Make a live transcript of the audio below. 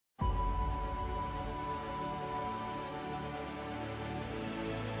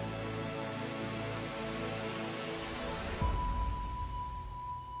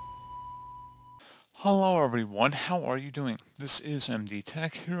Hello everyone, how are you doing? This is MD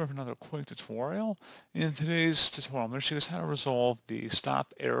Tech here with another quick tutorial. In today's tutorial, I'm going to show you guys how to resolve the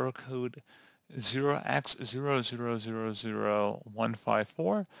stop error code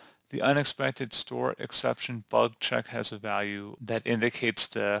 0x0000154. The unexpected store exception bug check has a value that indicates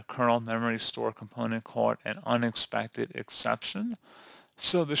the kernel memory store component called an unexpected exception.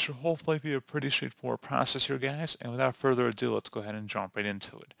 So this should hopefully be a pretty straightforward process here, guys. And without further ado, let's go ahead and jump right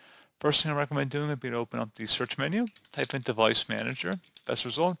into it. First thing I recommend doing would be to open up the search menu, type in Device Manager. Best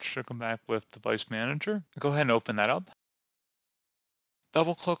result should come back with Device Manager. Go ahead and open that up.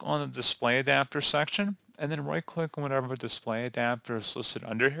 Double click on the display adapter section, and then right click on whatever display adapter is listed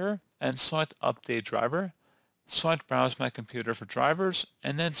under here, and select Update Driver. Select Browse My Computer for drivers,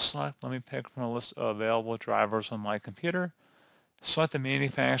 and then select Let me pick from a list of available drivers on my computer. Select the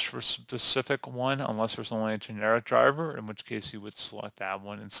manufacturer specific one unless there's only a generic driver, in which case you would select that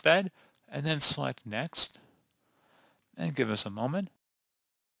one instead, and then select Next, and give us a moment.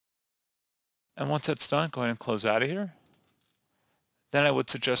 And once that's done, go ahead and close out of here. Then I would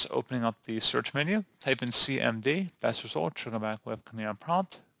suggest opening up the search menu, type in CMD, best result should come back with command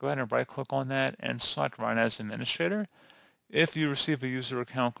prompt. Go ahead and right click on that and select Run as Administrator. If you receive a user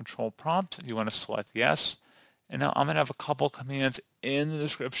account control prompt, you want to select yes. And now I'm going to have a couple commands in the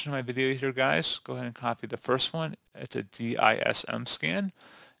description of my video here, guys. Go ahead and copy the first one. It's a DISM scan.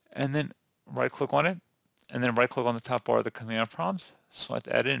 And then right click on it. And then right click on the top bar of the command prompt. Select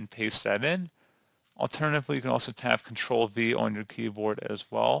edit and paste that in. Alternatively, you can also tap Control V on your keyboard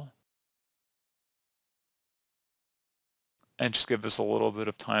as well. And just give this a little bit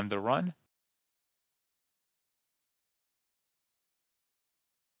of time to run.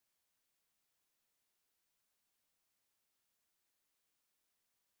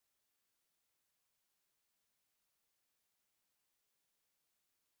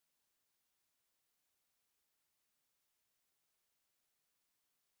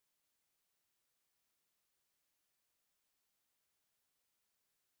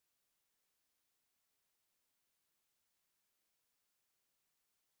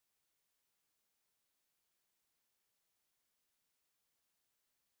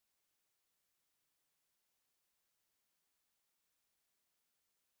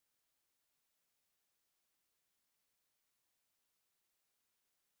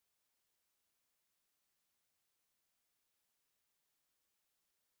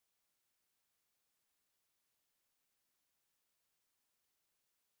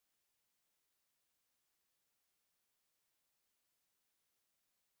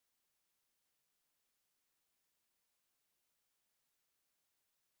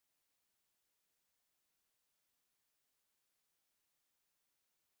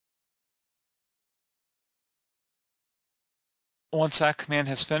 Once that command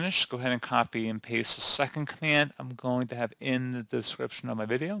has finished, go ahead and copy and paste the second command I'm going to have in the description of my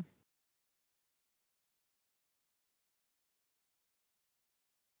video.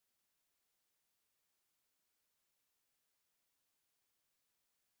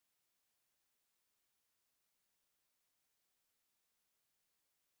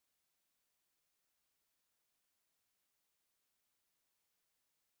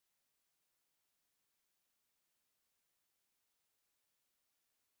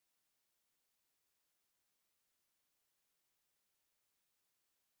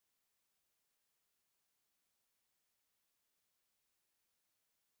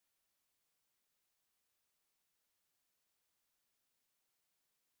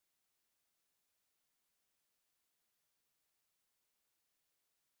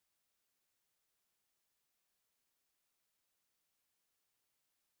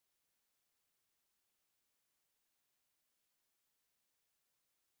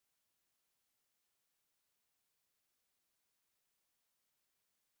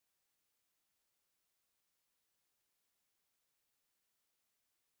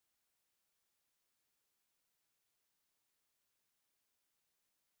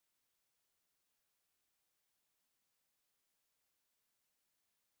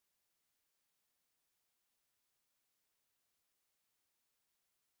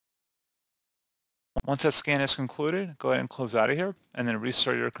 Once that scan is concluded, go ahead and close out of here and then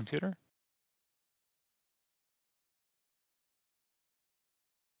restart your computer.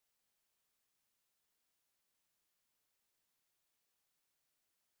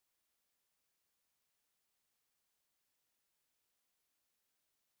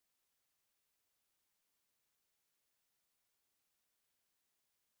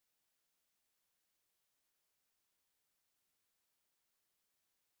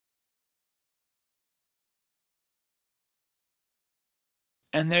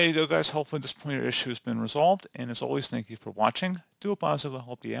 And there you go, guys. Hopefully this pointer issue has been resolved. And as always, thank you for watching. Do hope I was able to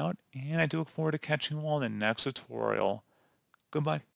help you out. And I do look forward to catching you all in the next tutorial. Goodbye.